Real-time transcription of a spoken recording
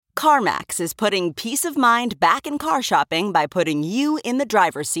CarMax is putting peace of mind back in car shopping by putting you in the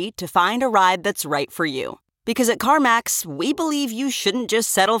driver's seat to find a ride that's right for you. Because at CarMax, we believe you shouldn't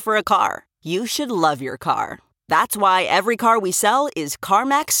just settle for a car. You should love your car. That's why every car we sell is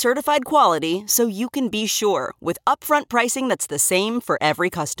CarMax certified quality, so you can be sure with upfront pricing that's the same for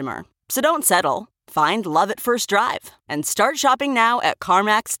every customer. So don't settle. Find love at first drive and start shopping now at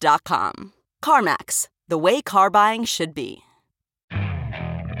CarMax.com. CarMax, the way car buying should be.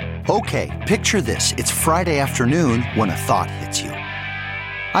 Okay, picture this. It's Friday afternoon when a thought hits you.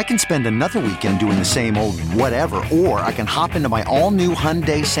 I can spend another weekend doing the same old whatever, or I can hop into my all-new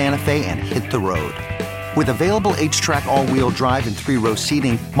Hyundai Santa Fe and hit the road. With available H-Track all-wheel drive and 3-row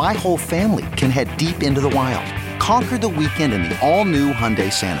seating, my whole family can head deep into the wild. Conquer the weekend in the all-new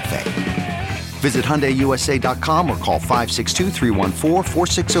Hyundai Santa Fe. Visit HyundaiUSA.com or call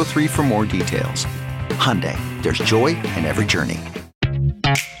 562-314-4603 for more details. Hyundai, there's joy in every journey.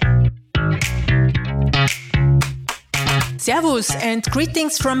 Servus and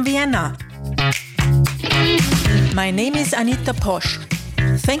greetings from Vienna. My name is Anita Posch.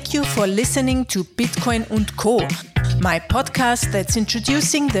 Thank you for listening to Bitcoin & Co., my podcast that's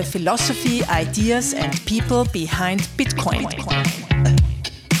introducing the philosophy, ideas and people behind Bitcoin.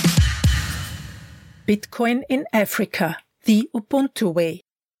 Bitcoin in Africa, the Ubuntu way.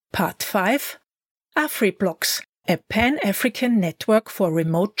 Part 5. AfriBlocks, a Pan-African network for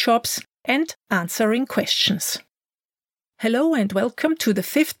remote jobs and answering questions. Hello and welcome to the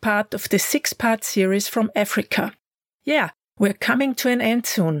 5th part of the 6-part series from Africa. Yeah, we're coming to an end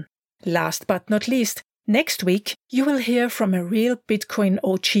soon. Last but not least, next week you will hear from a real Bitcoin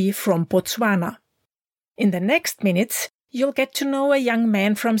OG from Botswana. In the next minutes, you'll get to know a young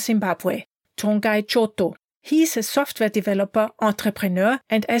man from Zimbabwe, Tongai Choto. He's a software developer, entrepreneur,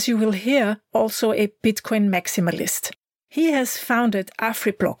 and as you will hear, also a Bitcoin maximalist. He has founded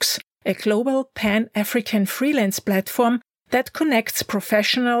AfriBlocks, a global pan-African freelance platform that connects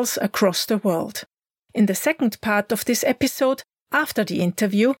professionals across the world. In the second part of this episode, after the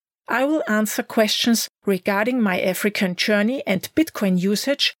interview, I will answer questions regarding my African journey and Bitcoin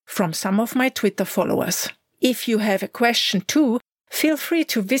usage from some of my Twitter followers. If you have a question too, feel free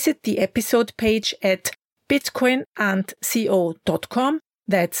to visit the episode page at bitcoinandco.com.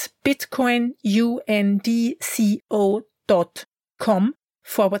 That's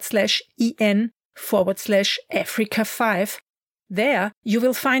bitcoinundco.com/en/Africa5. There, you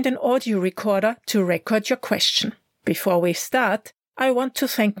will find an audio recorder to record your question. Before we start, I want to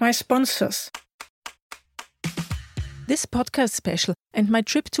thank my sponsors. This podcast special and my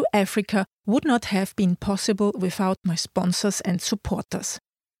trip to Africa would not have been possible without my sponsors and supporters.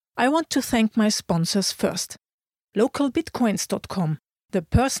 I want to thank my sponsors first. LocalBitcoins.com, the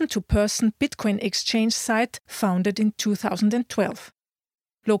person-to-person Bitcoin exchange site founded in 2012.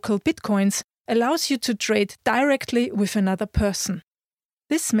 Local Bitcoins allows you to trade directly with another person.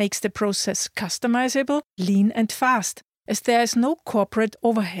 This makes the process customizable, lean and fast, as there is no corporate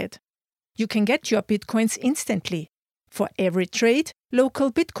overhead. You can get your Bitcoins instantly. For every trade,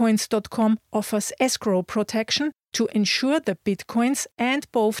 LocalBitcoins.com offers escrow protection to ensure the Bitcoins and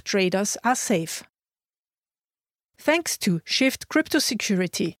both traders are safe. Thanks to Shift Crypto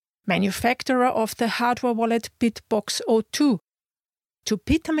Security, manufacturer of the hardware wallet BitBox02, to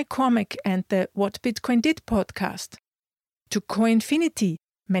Peter McCormack and the What Bitcoin Did podcast, to Coinfinity,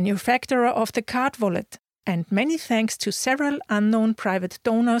 manufacturer of the card wallet, and many thanks to several unknown private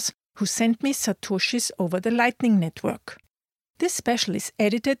donors who sent me Satoshis over the Lightning Network. This special is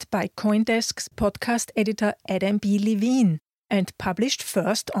edited by CoinDesk's podcast editor Adam B. Levine and published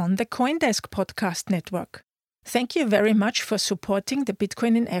first on the CoinDesk podcast network. Thank you very much for supporting the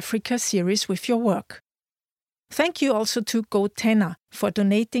Bitcoin in Africa series with your work. Thank you also to GoTenna for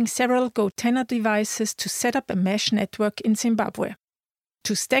donating several GoTenna devices to set up a mesh network in Zimbabwe.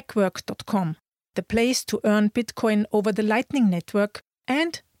 To Stackwork.com, the place to earn Bitcoin over the Lightning Network,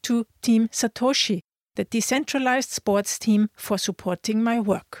 and to Team Satoshi, the decentralized sports team, for supporting my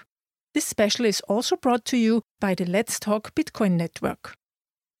work. This special is also brought to you by the Let's Talk Bitcoin Network.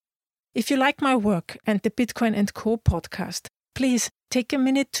 If you like my work and the Bitcoin & Co. podcast, please take a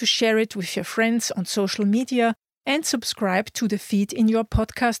minute to share it with your friends on social media and subscribe to the feed in your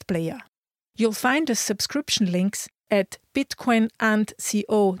podcast player. You'll find the subscription links at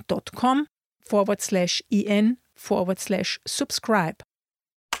bitcoinandco.com/en/subscribe.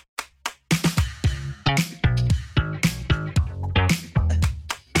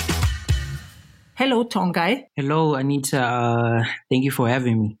 Hello, Tongai. Hello, Anita. Thank you for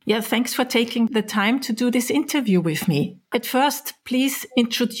having me. Yeah, thanks for taking the time to do this interview with me. At first, please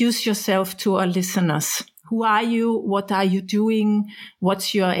introduce yourself to our listeners. Who are you? What are you doing?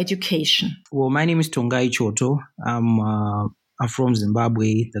 What's your education? Well, my name is Tongai Choto. I'm from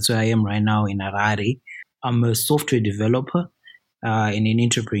Zimbabwe. That's where I am right now in Harare. I'm a software developer and an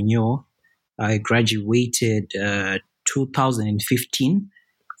entrepreneur. I graduated 2015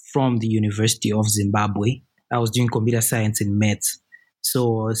 from the University of Zimbabwe. I was doing computer science and maths.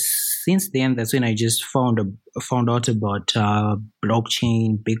 So since then, that's when I just found out about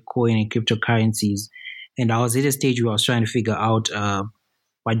blockchain, Bitcoin, and cryptocurrencies. And I was at a stage where I was trying to figure out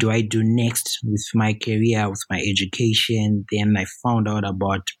what do I do next with my career, with my education. Then I found out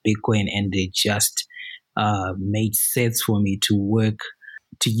about Bitcoin, and it just made sense for me to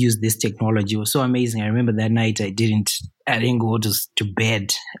use this technology. It was so amazing. I remember that night I didn't go to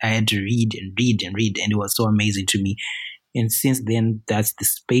bed. I had to read, and it was so amazing to me. And since then, that's the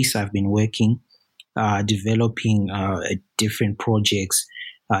space I've been working, developing different projects,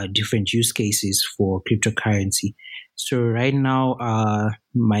 different use cases for cryptocurrency. So right now,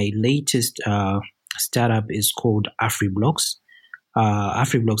 my latest startup is called AfriBlocks.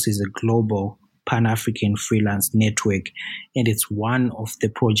 AfriBlocks is a global Pan-African freelance network, and it's one of the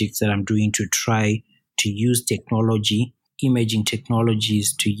projects that I'm doing to try to use technology, emerging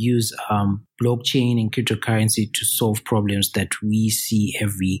technologies, to use blockchain and cryptocurrency to solve problems that we see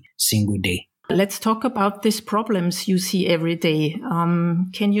every single day. Let's talk about these problems you see every day.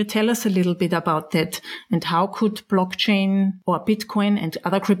 Can you tell us a little bit about that, and how could blockchain or Bitcoin and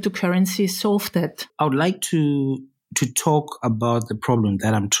other cryptocurrencies solve that? I would like to talk about the problem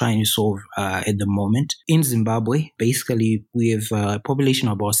that I'm trying to solve at the moment. In Zimbabwe, basically, we have a population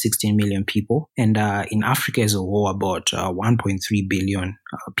of about 16 million people. And in Africa as a whole, about 1.3 billion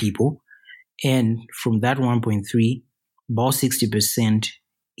people. And from that 1.3, about 60%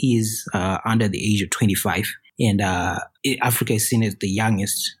 is under the age of 25. And Africa is seen as the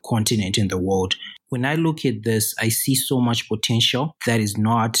youngest continent in the world. When I look at this, I see so much potential that is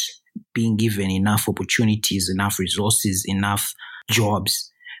not being given enough opportunities, enough resources, enough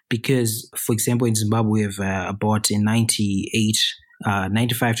jobs. Because, for example, in Zimbabwe, we have about a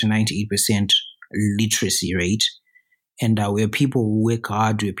 95 to 98% literacy rate. And we have people who work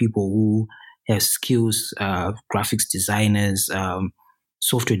hard, we have people who have skills, graphics designers,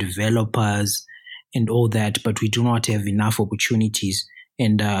 software developers, and all that, but we do not have enough opportunities.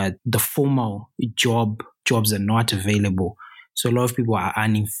 And the formal jobs are not available. So a lot of people are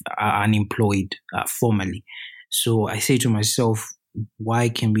unemployed formally. So I say to myself, why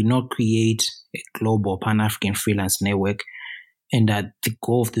can we not create a global Pan-African freelance network? And the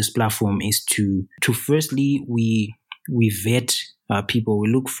goal of this platform is to firstly, we vet people. We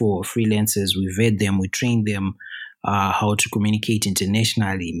look for freelancers, we vet them, we train them how to communicate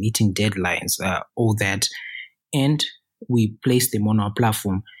internationally, meeting deadlines, all that. And we place them on our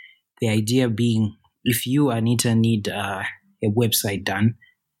platform. The idea being, if you, Anita, need a website done,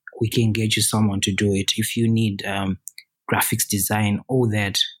 we can get you someone to do it. If you need graphics design, all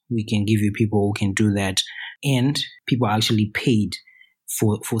that, we can give you people who can do that. And people are actually paid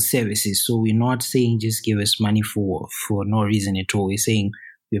for services. So we're not saying just give us money for no reason at all. We're saying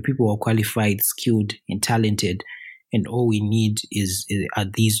we're people who are qualified, skilled, and talented, and all we need are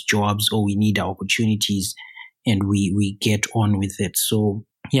these jobs, all we need are opportunities, and we get on with it. So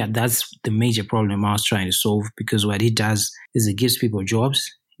yeah, that's the major problem I was trying to solve, because what it does is it gives people jobs,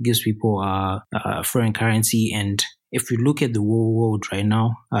 it gives people foreign currency. And if we look at the whole world right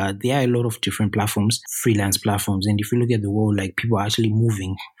now, there are a lot of different platforms, freelance platforms. And if you look at the world, like, people are actually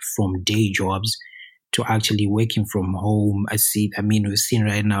moving from day jobs to actually working from home. We've seen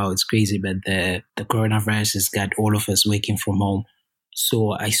right now, it's crazy, but the coronavirus has got all of us working from home.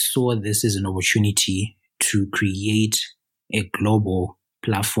 So I saw this as an opportunity to create a global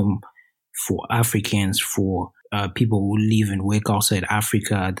platform for Africans, for people who live and work outside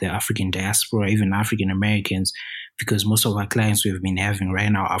Africa, the African diaspora, even African Americans, because most of our clients we've been having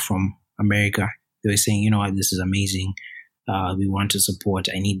right now are from America. They were saying, you know what, this is amazing. We want to support.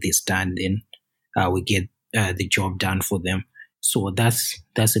 I need this done. Then we get the job done for them. So that's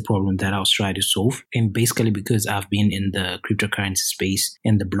the problem that I was trying to solve. And basically, because I've been in the cryptocurrency space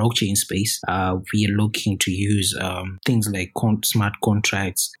and the blockchain space, we are looking to use things like smart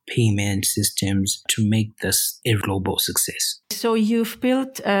contracts, payment systems to make this a global success. So you've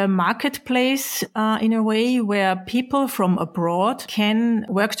built a marketplace in a way where people from abroad can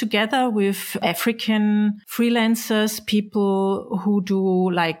work together with African freelancers, people who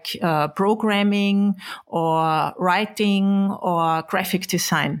do like programming or writing or graphic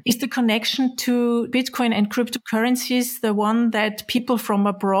design. Is the connection to Bitcoin and cryptocurrencies the one that people from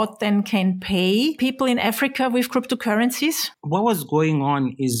abroad then can pay people in Africa with cryptocurrencies? What was going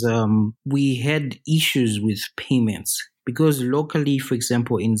on is we had issues with payments because locally, for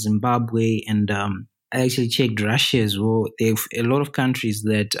example, in Zimbabwe and I actually checked Russia as well. They have a lot of countries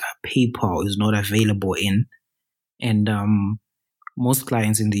that PayPal is not available in. And most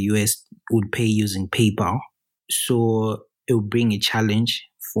clients in the US would pay using PayPal. So it would bring a challenge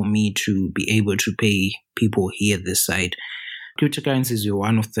for me to be able to pay people here this side. Cryptocurrencies were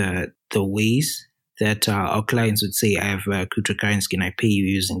one of the ways that our clients would say, I have cryptocurrency, can I pay you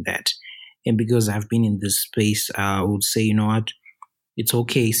using that? And because I've been in this space, I would say, you know what? It's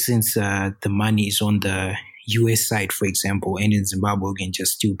okay since the money is on the US side, for example, and in Zimbabwe, we can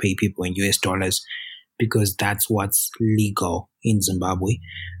just still pay people in US dollars because that's what's legal in Zimbabwe.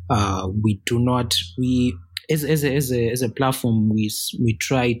 We do not, as a platform, we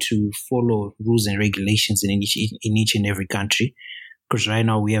try to follow rules and regulations in each and every country. Because right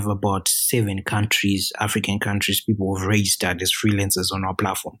now we have about 7 countries, African countries, people have registered as freelancers on our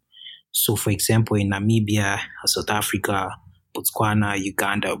platform. So, for example, in Namibia, South Africa, Botswana,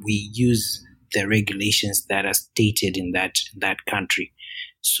 Uganda, we use the regulations that are stated in that country.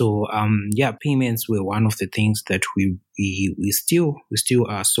 So, payments were one of the things that we still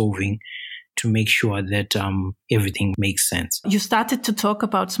are solving to make sure that everything makes sense. You started to talk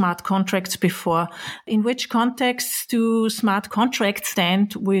about smart contracts before. In which context do smart contracts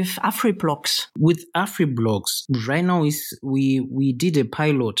stand with AfriBlocks? With AfriBlocks, right now we did a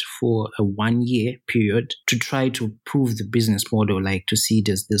pilot for a 1-year period to try to prove the business model, like to see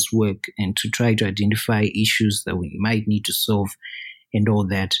does this work and to try to identify issues that we might need to solve and all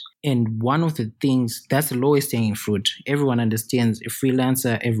that. And one of the things, that's the lowest hanging fruit. Everyone understands a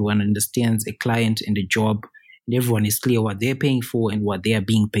freelancer, everyone understands a client and a job, and everyone is clear what they're paying for and what they are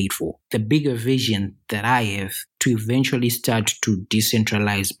being paid for. The bigger vision that I have to eventually start to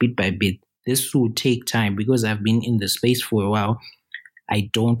decentralize bit by bit, this will take time because I've been in the space for a while. I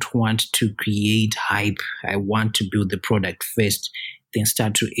don't want to create hype. I want to build the product first, then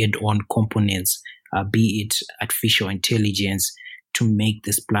start to add on components, be it artificial intelligence, to make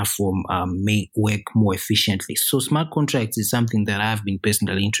this platform work more efficiently. So smart contracts is something that I've been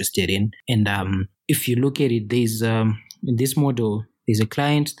personally interested in. And if you look at it, there's in this model, there's a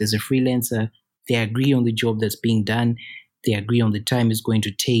client, there's a freelancer, they agree on the job that's being done, they agree on the time it's going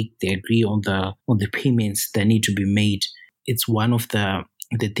to take, they agree on the payments that need to be made. It's one of the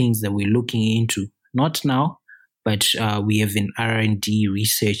things that we're looking into, not now, but we have an R&D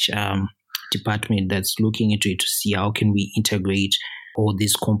research department that's looking into it to see how can we integrate all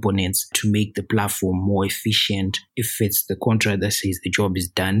these components to make the platform more efficient. If it's the contract that says the job is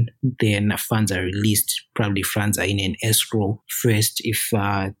done, then funds are released. Probably funds are in an escrow first. If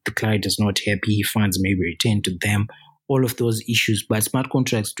the client is not happy, funds may be returned to them. All of those issues. But smart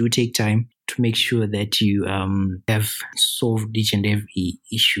contracts do take time to make sure that you have solved each and every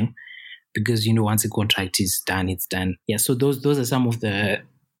issue. Because, once a contract is done, it's done. Yeah, so those are some of the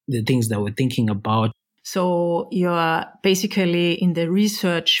things that we're thinking about. So you're basically in the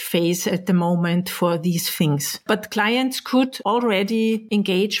research phase at the moment for these things. But clients could already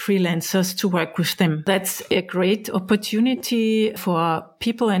engage freelancers to work with them. That's a great opportunity for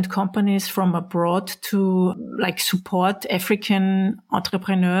people and companies from abroad to support African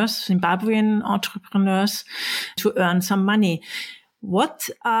entrepreneurs, Zimbabwean entrepreneurs to earn some money. What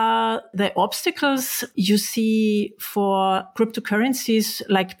are the obstacles you see for cryptocurrencies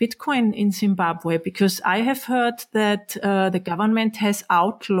like Bitcoin in Zimbabwe? Because I have heard that the government has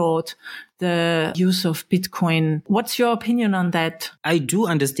outlawed the use of Bitcoin. What's your opinion on that? I do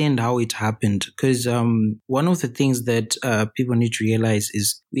understand how it happened because one of the things that people need to realize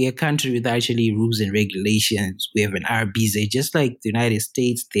is we're a country with actually rules and regulations. We have an RBZ, just like the United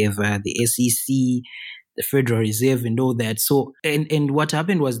States. They have the SEC, the Federal Reserve and all that. So, and what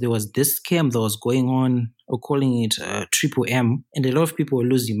happened was there was this scam that was going on, or calling it Triple M, and a lot of people were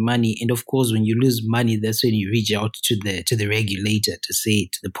losing money. And of course, when you lose money, that's when you reach out to the regulator to say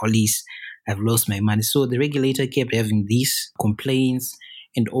to the police, I've lost my money. So the regulator kept having these complaints.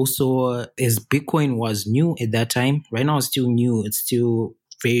 And also, as Bitcoin was new at that time, right now it's still new. It's still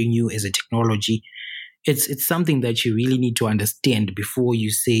very new as a technology. It's something that you really need to understand before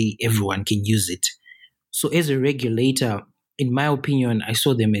you say everyone can use it. So as a regulator, in my opinion, I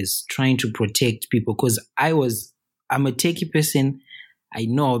saw them as trying to protect people because I'm a techie person. I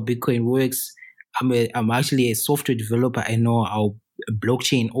know how Bitcoin works. I'm actually a software developer. I know how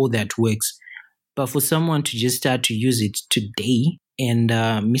blockchain, all that works. But for someone to just start to use it today,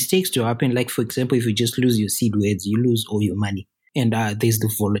 And mistakes do happen. Like, for example, if you just lose your seed words, you lose all your money. And there's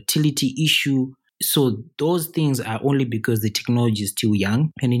the volatility issue. So those things are only because the technology is still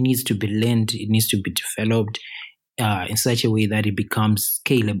young and it needs to be learned. It needs to be developed in such a way that it becomes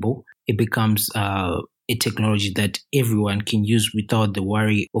scalable. It becomes a technology that everyone can use without the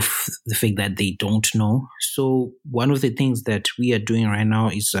worry of the fact that they don't know. So one of the things that we are doing right now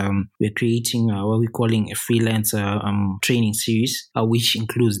is we're creating what we're calling a freelancer training series, which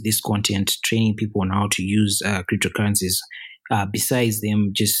includes this content, training people on how to use cryptocurrencies, besides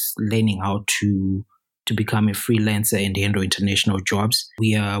them just learning how to become a freelancer and handle international jobs.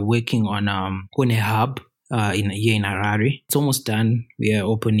 We are working on a hub here in Harare. It's almost done. We are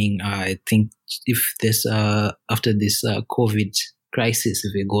opening, I think, if this after this COVID crisis,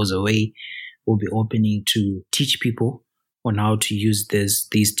 if it goes away, we'll be opening to teach people on how to use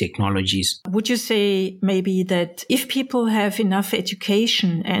these technologies. Would you say maybe that if people have enough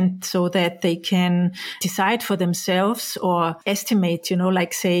education and so that they can decide for themselves or estimate,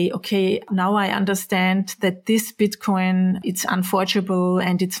 like say, okay, now I understand that this Bitcoin, it's unforgeable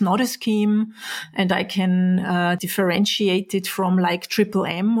and it's not a scheme, and I can differentiate it from like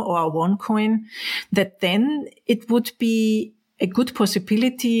M or OneCoin, that then it would be a good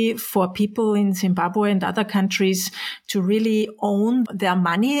possibility for people in Zimbabwe and other countries to really own their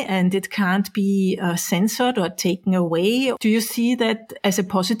money, and it can't be censored or taken away. Do you see that as a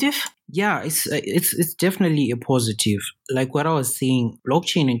positive? Yeah, it's definitely a positive. Like what I was saying,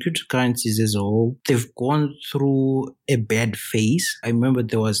 blockchain and cryptocurrencies as a whole, they've gone through a bad phase. I remember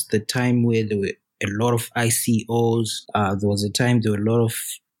there was the time where there were a lot of ICOs. There was a time there were a lot of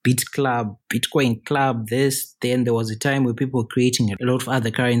Bitcoin Club, this. Then there was a time where people were creating a lot of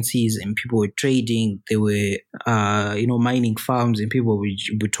other currencies and people were trading. They were, mining farms, and people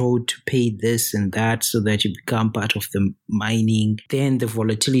were told to pay this and that so that you become part of the mining. Then the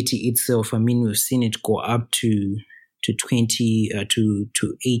volatility itself, I mean, we've seen it go up to 20, to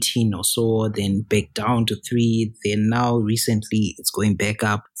 18 or so, then back down to 3. Then now recently it's going back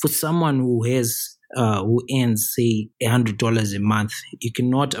up. For someone who earns, say, $100 a month, you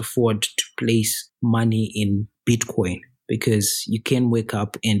cannot afford to place money in Bitcoin because you can wake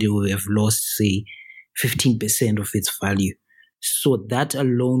up and you will have lost, say, 15% of its value. So that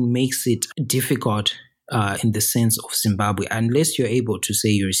alone makes it difficult in the sense of Zimbabwe, unless you're able to say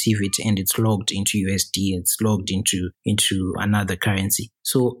you receive it and it's logged into USD, it's logged into another currency.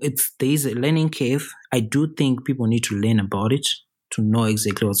 So there is a learning curve. I do think people need to learn about it to know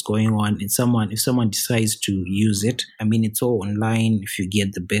exactly what's going on. And if someone decides to use it, I mean, it's all online. If you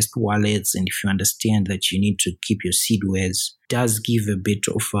get the best wallets and if you understand that you need to keep your seed words, it does give a bit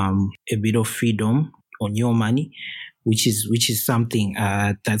of freedom on your money, which is something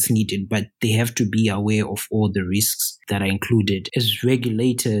that's needed. But they have to be aware of all the risks that are included. As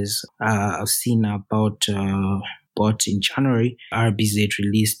regulators, I've seen about in January, RBZ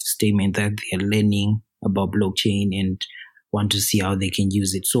released a statement that they are learning about blockchain and want to see how they can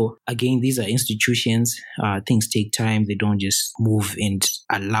use it. So again, these are institutions. Things take time. They don't just move and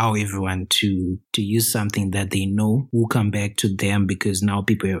allow everyone to use something that they know will come back to them, because now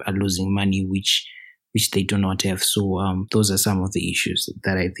people are losing money, which they do not have. So those are some of the issues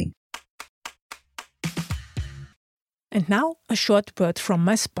that I think. And now a short word from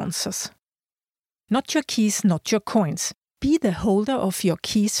my sponsors. Not your keys, not your coins. Be the holder of your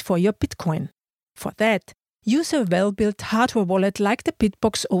keys for your Bitcoin. For that, use a well-built hardware wallet like the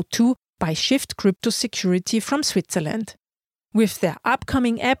Bitbox O2 by Shift Crypto Security from Switzerland. With their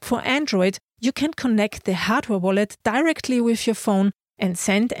upcoming app for Android, you can connect the hardware wallet directly with your phone and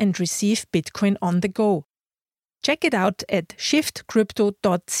send and receive Bitcoin on the go. Check it out at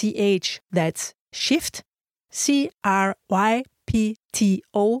shiftcrypto.ch. That's shift,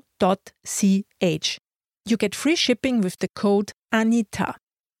 CRYPTO.ch. You get free shipping with the code ANITA.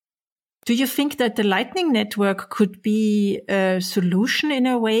 Do you think that the Lightning Network could be a solution in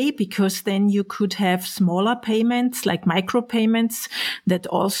a way? Because then you could have smaller payments, like micropayments, that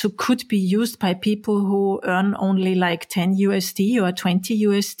also could be used by people who earn only like 10 USD or 20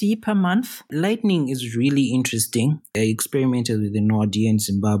 USD per month? Lightning is really interesting. I experimented with the node in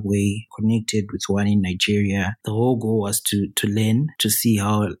Zimbabwe, connected with one in Nigeria. The whole goal was to learn, to see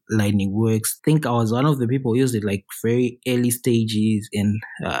how Lightning works. I think I was one of the people who used it like very early stages, and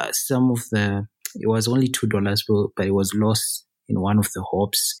it was only $2, but it was lost in one of the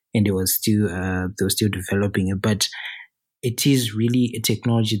hops, and they were still developing it. But it is really a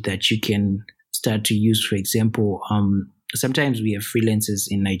technology that you can start to use. For example, sometimes we have freelancers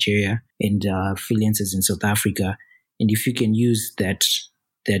in Nigeria and freelancers in South Africa, and if you can use that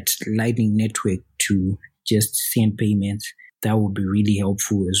Lightning network to just send payments, that would be really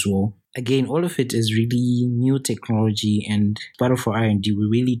helpful as well. Again, all of it is really new technology, and part of our R&D, we're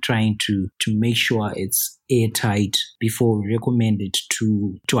really trying to make sure it's airtight before we recommend it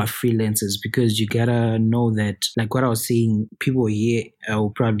to our freelancers, because you gotta know that, like what I was saying, people here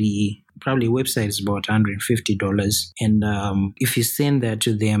will probably a website is about $150, and if you send that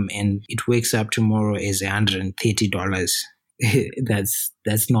to them and it wakes up tomorrow as $130,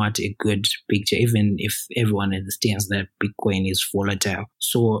 that's not a good picture, even if everyone understands that Bitcoin is volatile.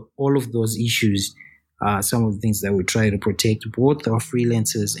 So all of those issues are some of the things that we try to protect both our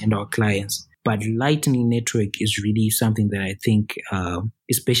freelancers and our clients. But Lightning Network is really something that I think,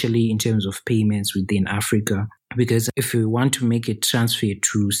 especially in terms of payments within Africa, because if we want to make a transfer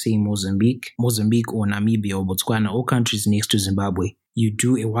to, say, Mozambique or Namibia or Botswana, all countries next to Zimbabwe, you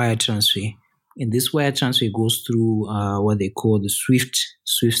do a wire transfer. And this wire transfer goes through what they call the SWIFT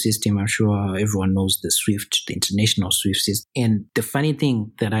system. I'm sure everyone knows the SWIFT, the international SWIFT system. And the funny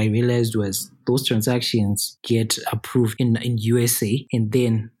thing that I realized was those transactions get approved in USA, and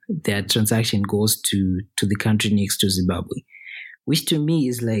then that transaction goes to the country next to Zimbabwe, which to me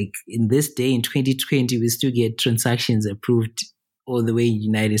is like, in this day in 2020, we still get transactions approved all the way in the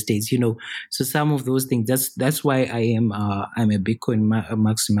United States, So some of those things, that's why I'm a Bitcoin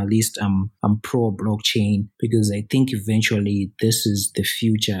maximalist. I'm pro blockchain, because I think eventually this is the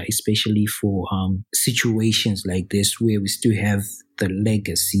future, especially for situations like this where we still have the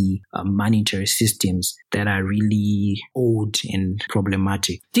legacy monetary systems that are really old and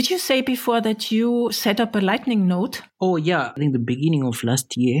problematic. Did you say before that you set up a Lightning node? Oh, yeah. I think the beginning of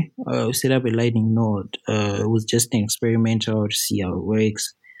last year, we set up a Lightning node. It was just an experimental to see how it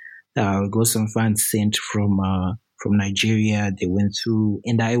works. We got some funds sent from Nigeria. They went through,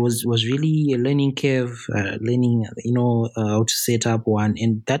 and I was really a learning curve, learning, how to set up one.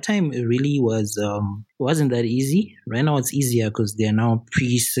 And that time it really was, wasn't that easy. Right now it's easier because there are now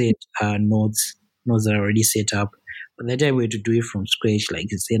preset nodes that are already set up. But that time we had to do it from scratch.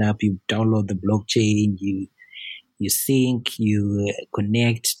 Like, you set up, you download the blockchain, you sync, you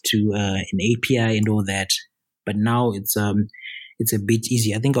connect to an API and all that. But now it's a bit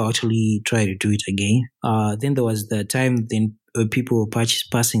easy. I think I'll actually try to do it again. Then there was the time then people were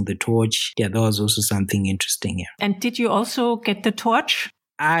passing the torch. Yeah, that was also something interesting. Yeah. And did you also get the torch?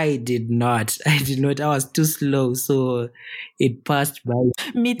 I did not. I was too slow, so it passed by.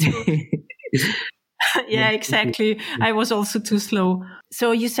 Me too. Yeah, exactly. I was also too slow.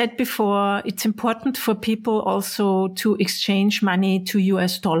 So you said before, it's important for people also to exchange money to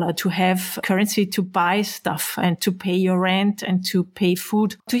US dollar, to have currency to buy stuff and to pay your rent and to pay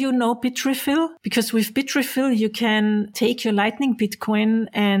food. Do you know Bitrefill? Because with Bitrefill, you can take your Lightning Bitcoin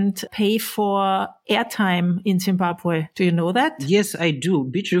and pay for airtime in Zimbabwe. Do you know that? Yes, I do.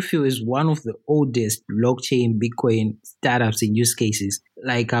 Bitrefill is one of the oldest blockchain Bitcoin startups in use cases.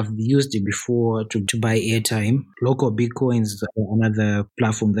 Like, I've used it before to buy airtime. Local Bitcoins is another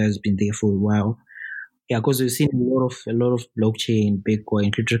platform that has been there for a while. Yeah, because we've seen a lot of blockchain,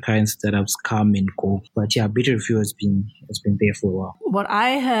 Bitcoin, cryptocurrency startups come and go. But yeah, Bitrefill has been there for a while. What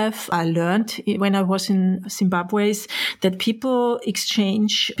I learned when I was in Zimbabwe is that people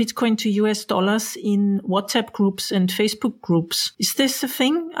exchange Bitcoin to US dollars in WhatsApp groups and Facebook groups. Is this a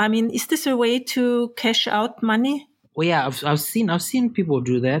thing? I mean, is this a way to cash out money? Well, yeah, I've seen people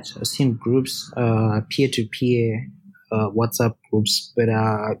do that. I've seen groups, peer-to-peer WhatsApp groups, but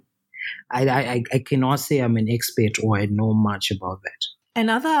I cannot say I'm an expert or I know much about that.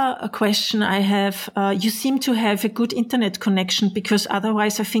 Another question I have, you seem to have a good internet connection, because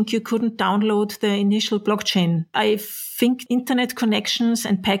otherwise I think you couldn't download the initial blockchain. I think internet connections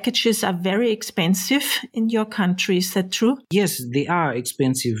and packages are very expensive in your country. Is that true? Yes, they are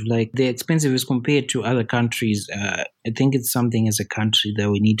expensive. Like, they're expensive as compared to other countries. I think it's something as a country that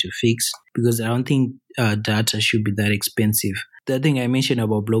we need to fix, because I don't think data should be that expensive. The thing I mentioned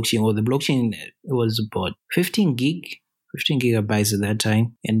about blockchain, the blockchain was about 15 gigabytes at that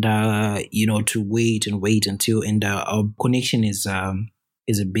time, and to wait until, and our connection is a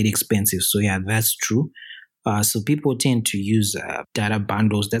bit expensive. So yeah, that's true. So people tend to use data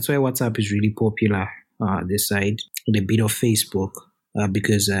bundles. That's why WhatsApp is really popular this side, and a bit of Facebook,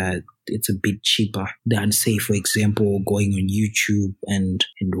 because it's a bit cheaper than, say, for example, going on YouTube and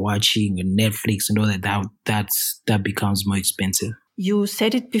watching Netflix and all that. That becomes more expensive. You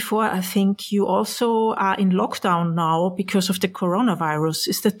said it before, I think you also are in lockdown now because of the coronavirus.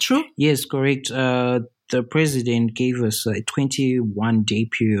 Is that true? Yes, correct. The president gave us a 21-day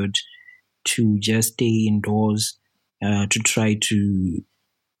period to just stay indoors, to try to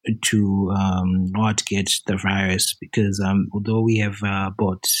not get the virus, because although we have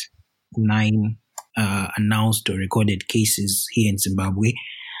about 9 announced or recorded cases here in Zimbabwe.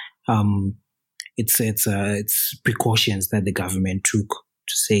 It's precautions that the government took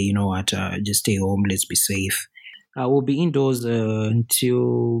to say, you know what, just stay home, let's be safe. We'll be indoors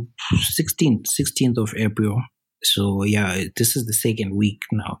until 16th of April. So yeah, this is the second week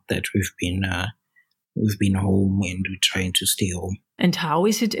now that we've been home, and we're trying to stay home. And how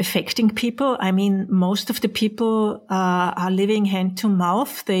is it affecting people? I mean, most of the people are living hand to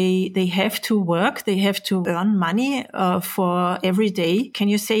mouth. They have to work. They have to earn money for every day. Can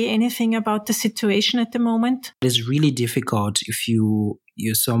you say anything about the situation at the moment? It's really difficult if you're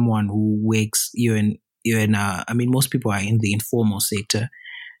someone who works. Most people are in the informal sector.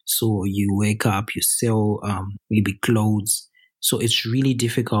 So you wake up, you sell maybe clothes. So it's really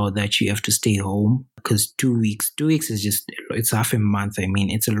difficult that you have to stay home, because 2 weeks is it's half a month. I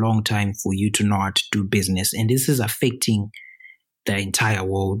mean, it's a long time for you to not do business. And this is affecting the entire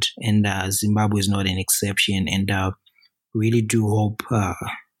world. And Zimbabwe is not an exception. And really do hope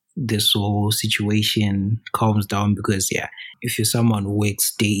this whole situation calms down, because, if you're someone who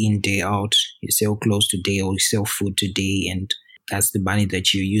works day in, day out, you sell clothes today or you sell food today, and that's the money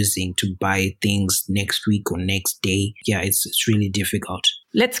that you're using to buy things next week or next day. Yeah, it's really difficult.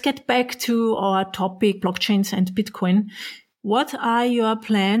 Let's get back to our topic, blockchains and Bitcoin. What are your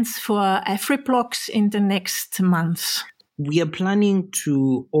plans for AfriBlocks in the next months? We are planning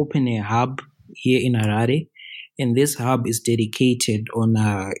to open a hub here in Harare. And this hub is dedicated on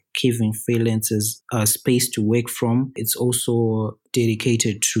giving freelancers a space to work from. It's also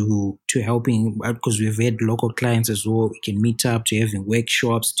dedicated to helping, because we've had local clients as well. We can meet up, to having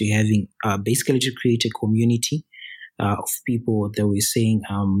workshops, to having basically to create a community of people that we're saying,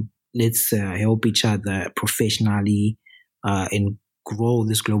 let's help each other professionally and grow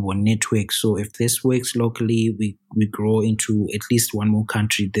this global network. So if this works locally, we grow into at least one more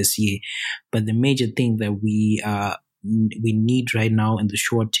country this year. But the major thing that we need right now in the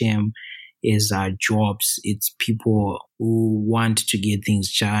short term is jobs. It's people who want to get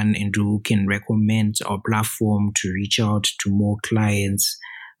things done and who can recommend our platform to reach out to more clients.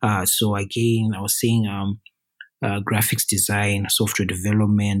 So again, I was saying graphics design, software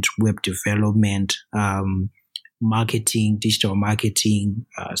development, web development, marketing, digital marketing,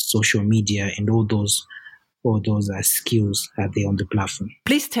 social media, and all those skills are there on the platform.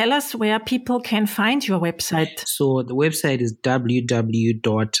 Please tell us where people can find your website. So the website is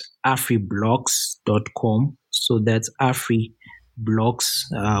www.afriblocks.com. So that's afriblocks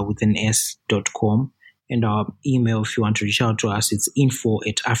with an s.com. And our email, if you want to reach out to us, it's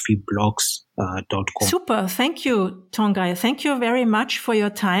info@afriblocks.com. Super. Thank you, Tongai. Thank you very much for your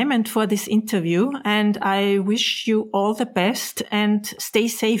time and for this interview. And I wish you all the best and stay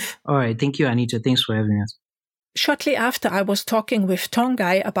safe. All right. Thank you, Anita. Thanks for having us. Shortly after I was talking with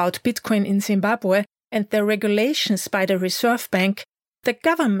Tongai about Bitcoin in Zimbabwe and the regulations by the Reserve Bank, the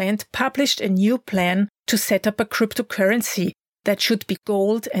government published a new plan to set up a cryptocurrency that should be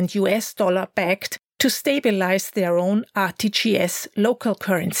gold and US dollar backed to stabilize their own RTGS local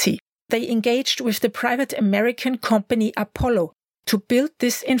currency. They engaged with the private American company Apollo to build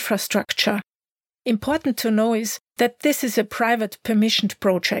this infrastructure. Important to know is that this is a private permissioned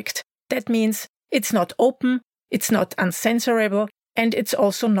project. That means it's not open, it's not uncensorable, and it's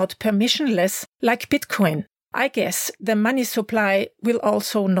also not permissionless like Bitcoin. I guess the money supply will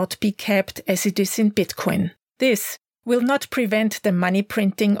also not be capped as it is in Bitcoin. This will not prevent the money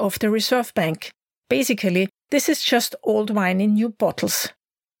printing of the Reserve Bank. Basically, this is just old wine in new bottles.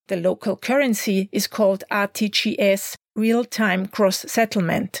 The local currency is called RTGS, Real-Time Gross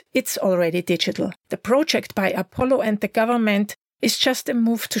Settlement. It's already digital. The project by Apollo and the government is just a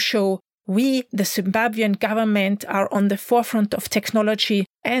move to show we, the Zimbabwean government, are on the forefront of technology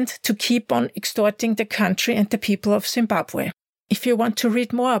and to keep on extorting the country and the people of Zimbabwe. If you want to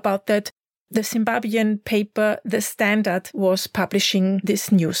read more about that, the Zimbabwean paper The Standard was publishing this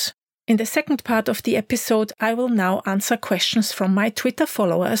news. In the second part of the episode, I will now answer questions from my Twitter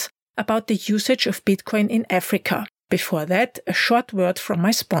followers about the usage of Bitcoin in Africa. Before that, a short word from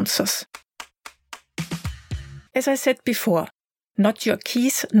my sponsors. As I said before, not your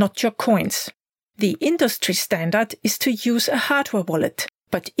keys, not your coins. The industry standard is to use a hardware wallet.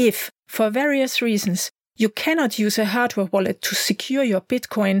 But if, for various reasons, you cannot use a hardware wallet to secure your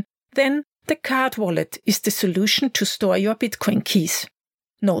Bitcoin, then the card wallet is the solution to store your Bitcoin keys.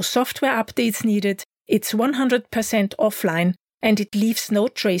 No software updates needed, it's 100% offline, and it leaves no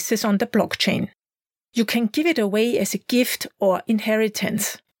traces on the blockchain. You can give it away as a gift or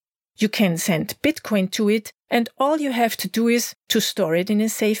inheritance. You can send Bitcoin to it, and all you have to do is to store it in a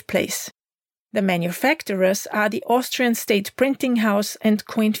safe place. The manufacturers are the Austrian state printing house and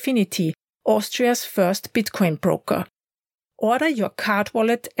Coinfinity, Austria's first Bitcoin broker. Order your card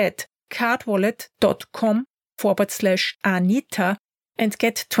wallet at cardwallet.com/Anita and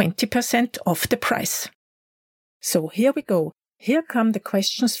get 20% off the price. So here we go. Here come the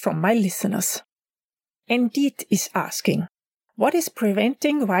questions from my listeners. Indeed is asking, what is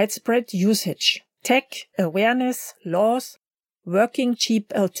preventing widespread usage? Tech, awareness, laws, working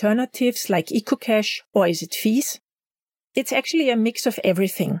cheap alternatives like EcoCash, or is it fees? It's actually a mix of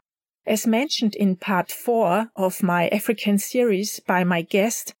everything. As mentioned in part 4 of my African series by my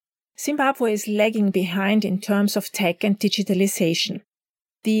guest, Zimbabwe is lagging behind in terms of tech and digitalization.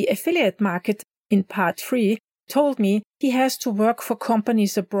 The affiliate market in part 3 told me he has to work for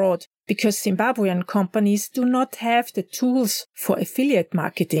companies abroad because Zimbabwean companies do not have the tools for affiliate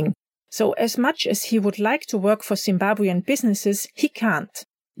marketing. So as much as he would like to work for Zimbabwean businesses, he can't.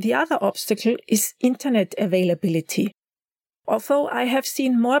 The other obstacle is internet availability. Although I have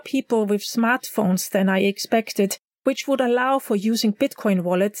seen more people with smartphones than I expected, which would allow for using Bitcoin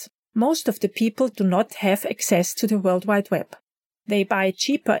wallets, most of the people do not have access to the World Wide Web. They buy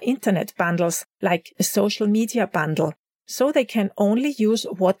cheaper internet bundles, like a social media bundle, so they can only use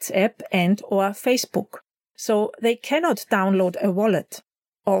WhatsApp and/or Facebook. So they cannot download a wallet.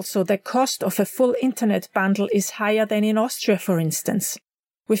 Also, the cost of a full internet bundle is higher than in Austria, for instance.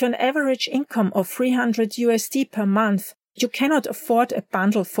 With an average income of $300 per month, you cannot afford a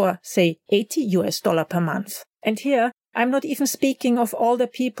bundle for, say, $80 per month. And here, I'm not even speaking of all the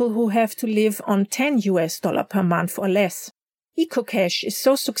people who have to live on $10 per month or less. EcoCash is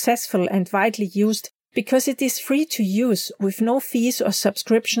so successful and widely used because it is free to use with no fees or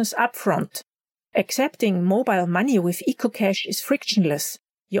subscriptions upfront. Accepting mobile money with EcoCash is frictionless.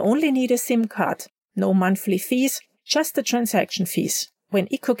 You only need a SIM card. No monthly fees, just the transaction fees. When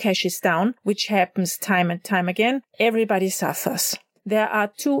EcoCash is down, which happens time and time again, everybody suffers. There are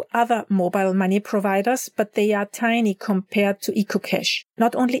 2 other mobile money providers, but they are tiny compared to EcoCash.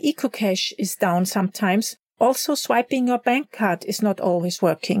 Not only EcoCash is down sometimes, also swiping your bank card is not always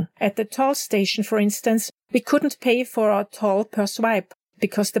working. At the toll station, for instance, we couldn't pay for our toll per swipe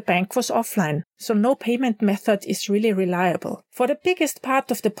because the bank was offline, so no payment method is really reliable. For the biggest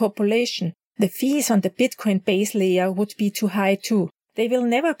part of the population, the fees on the Bitcoin base layer would be too high too. They will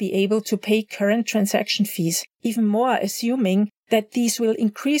never be able to pay current transaction fees, even more assuming that these will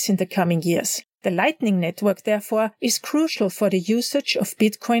increase in the coming years. The Lightning Network, therefore, is crucial for the usage of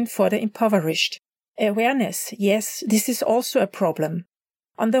Bitcoin for the impoverished. Awareness, yes, this is also a problem.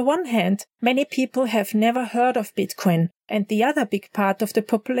 On the one hand, many people have never heard of Bitcoin, and the other big part of the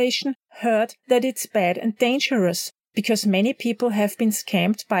population heard that it's bad and dangerous, because many people have been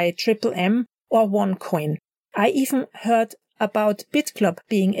scammed by M or OneCoin. I even heard about BitClub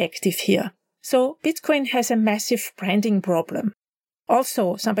being active here. So Bitcoin has a massive branding problem.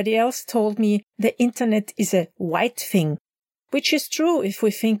 Also, somebody else told me the internet is a white thing, which is true if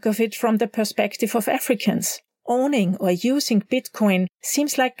we think of it from the perspective of Africans. Owning or using Bitcoin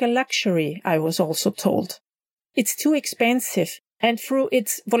seems like a luxury, I was also told. It's too expensive and through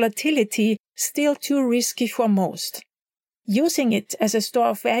its volatility, still too risky for most. Using it as a store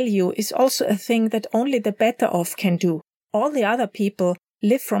of value is also a thing that only the better off can do. All the other people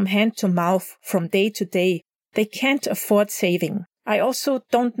live from hand to mouth, from day to day. They can't afford saving. I also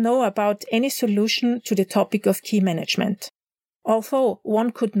don't know about any solution to the topic of key management. Although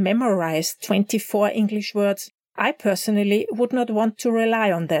one could memorize 24 English words, I personally would not want to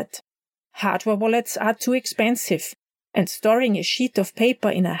rely on that. Hardware wallets are too expensive, and storing a sheet of paper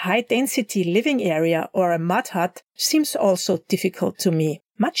in a high-density living area or a mud hut seems also difficult to me.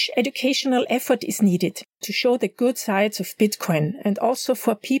 Much educational effort is needed to show the good sides of Bitcoin and also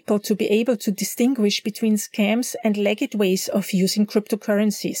for people to be able to distinguish between scams and legit ways of using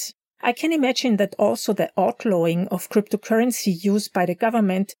cryptocurrencies. I can imagine that also the outlawing of cryptocurrency used by the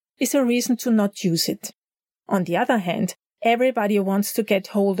government is a reason to not use it. On the other hand, everybody wants to get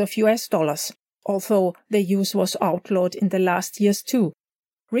hold of US dollars, although the use was outlawed in the last years too.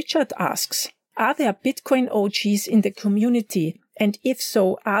 Richard asks, are there Bitcoin OGs in the community, and if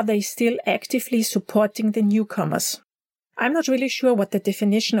so, are they still actively supporting the newcomers? I'm not really sure what the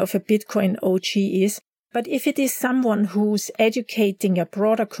definition of a Bitcoin OG is, but if it is someone who's educating a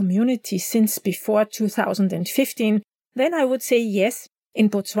broader community since before 2015, then I would say yes. In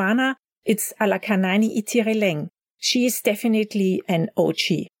Botswana, it's Alakanani Itireleng. She is definitely an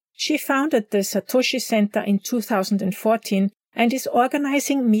OG. She founded the Satoshi Center in 2014 and is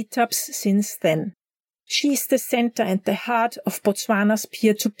organizing meetups since then. She is the center and the heart of Botswana's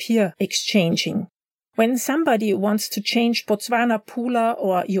peer-to-peer exchanging. When somebody wants to change Botswana Pula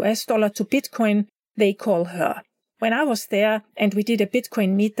or US dollar to Bitcoin, they call her. When I was there and we did a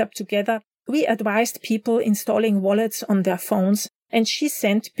Bitcoin meetup together, We advised people installing wallets on their phones, and she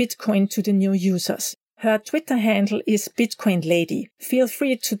sent Bitcoin to the new users. Her Twitter handle is Bitcoin Lady. Feel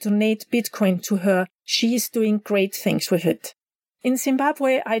free to donate Bitcoin to her. She is doing great things with it. In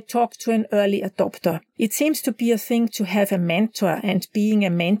Zimbabwe, I talked to an early adopter. It seems to be a thing to have a mentor and being a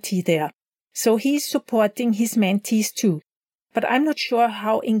mentee there. So he's supporting his mentees too. But I'm not sure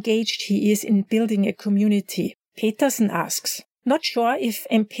how engaged he is in building a community. Peterson asks, not sure if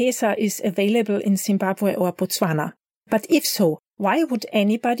M-Pesa is available in Zimbabwe or Botswana. But if so, why would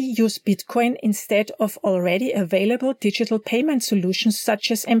anybody use Bitcoin instead of already available digital payment solutions such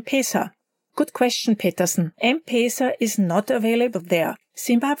as M-Pesa? Good question, Peterson. M-Pesa is not available there.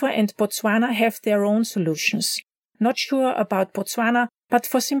 Zimbabwe and Botswana have their own solutions. Not sure about Botswana, but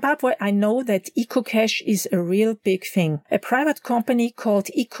for Zimbabwe I know that EcoCash is a real big thing. A private company called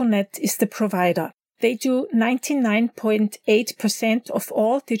Econet is the provider. They do 99.8% of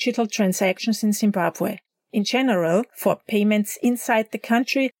all digital transactions in Zimbabwe. In general, for payments inside the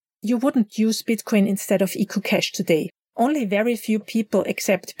country, you wouldn't use Bitcoin instead of EcoCash today. Only very few people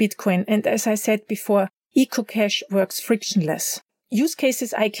accept Bitcoin, and as I said before, EcoCash works frictionless. Use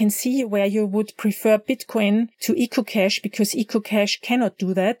cases I can see where you would prefer Bitcoin to EcoCash because EcoCash cannot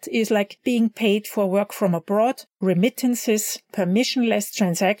do that is like being paid for work from abroad, remittances, permissionless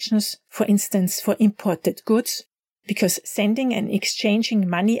transactions, for instance for imported goods, because sending and exchanging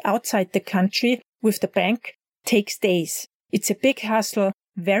money outside the country with the bank takes days. It's a big hassle,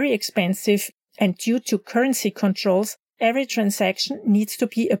 very expensive, and due to currency controls, every transaction needs to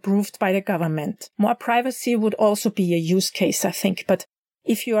be approved by the government. More privacy would also be a use case, I think, but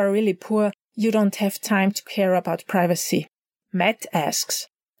if you are really poor, you don't have time to care about privacy. Matt asks,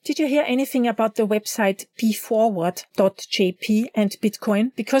 did you hear anything about the website beforward.jp and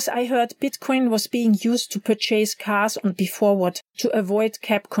Bitcoin? Because I heard Bitcoin was being used to purchase cars on beforward to avoid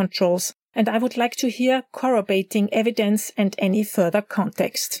cap controls, and I would like to hear corroborating evidence and any further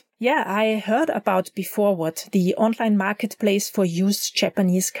context. Yeah, I heard about beforward, the online marketplace for used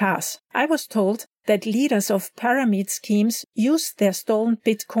Japanese cars. I was told that leaders of pyramid schemes used their stolen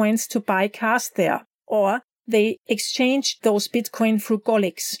bitcoins to buy cars there, or they exchanged those bitcoin through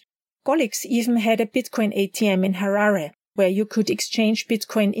Golix. Golix even had a Bitcoin ATM in Harare, where you could exchange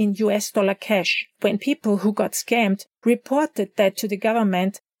Bitcoin in US dollar cash. When people who got scammed reported that to the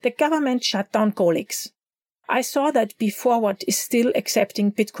government shut down Golix. I saw that beforward is still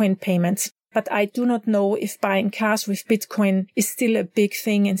accepting Bitcoin payments, but I do not know if buying cars with Bitcoin is still a big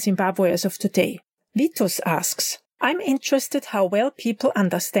thing in Zimbabwe as of today. Vitus asks, I'm interested how well people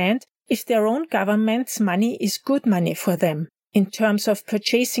understand if their own government's money is good money for them, in terms of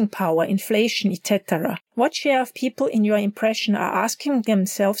purchasing power, inflation, etc. What share of people in your impression are asking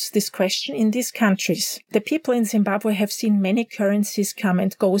themselves this question in these countries? The people in Zimbabwe have seen many currencies come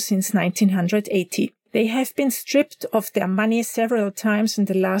and go since 1980. They have been stripped of their money several times in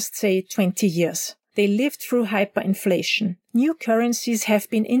the last, say, 20 years. They lived through hyperinflation. New currencies have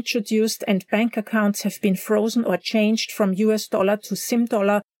been introduced and bank accounts have been frozen or changed from US dollar to Zim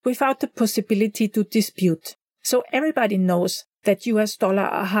dollar without the possibility to dispute. So everybody knows that US dollar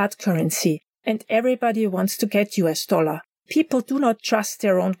are hard currency, and everybody wants to get US dollar. People do not trust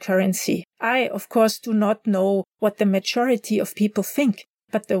their own currency. I, of course, do not know what the majority of people think,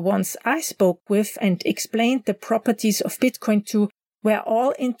 but the ones I spoke with and explained the properties of Bitcoin to were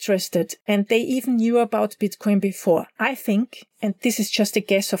all interested, and they even knew about Bitcoin before. I think, and this is just a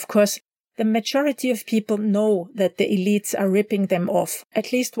guess of course, the majority of people know that the elites are ripping them off.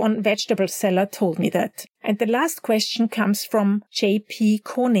 At least one vegetable seller told me that. And the last question comes from J.P.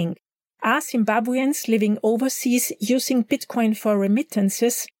 Koning. Are Zimbabweans living overseas using Bitcoin for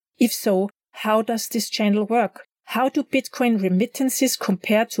remittances? If so, how does this channel work? How do Bitcoin remittances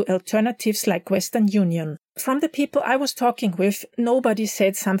compare to alternatives like Western Union? From the people I was talking with, nobody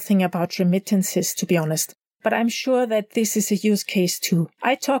said something about remittances, to be honest. But I'm sure that this is a use case too.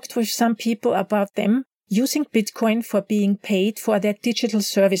 I talked with some people about them using Bitcoin for being paid for their digital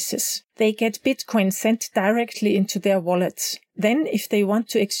services. They get Bitcoin sent directly into their wallets. Then, if they want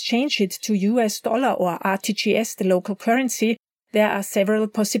to exchange it to US dollar or RTGS, the local currency, there are several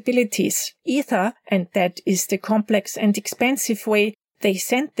possibilities. Either, and that is the complex and expensive way, they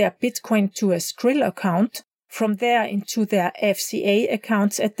send their Bitcoin to a Skrill account, from there into their FCA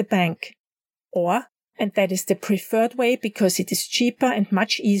accounts at the bank. Or, and that is the preferred way because it is cheaper and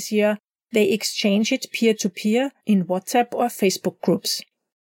much easier, they exchange it peer-to-peer in WhatsApp or Facebook groups.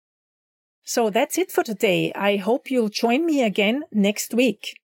 So that's it for today. I hope you'll join me again next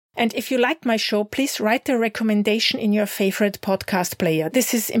week. And if you like my show, please write a recommendation in your favorite podcast player.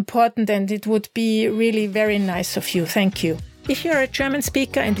 This is important and it would be really very nice of you. Thank you. If you're a German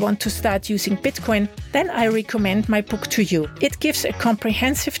speaker and want to start using Bitcoin, then I recommend my book to you. It gives a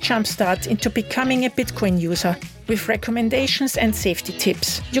comprehensive jumpstart into becoming a Bitcoin user with recommendations and safety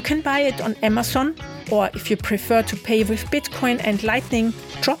tips. You can buy it on Amazon, or if you prefer to pay with Bitcoin and Lightning,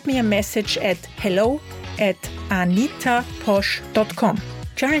 drop me a message at hello@anitaposch.com.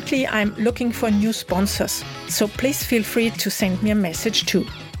 Currently, I'm looking for new sponsors, so please feel free to send me a message too.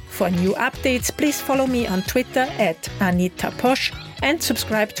 For new updates, please follow me on Twitter @AnitaPosch and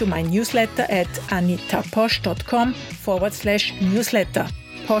subscribe to my newsletter at anitaposch.com/newsletter.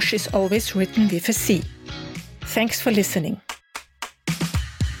 Posch is always written with a C. Thanks for listening.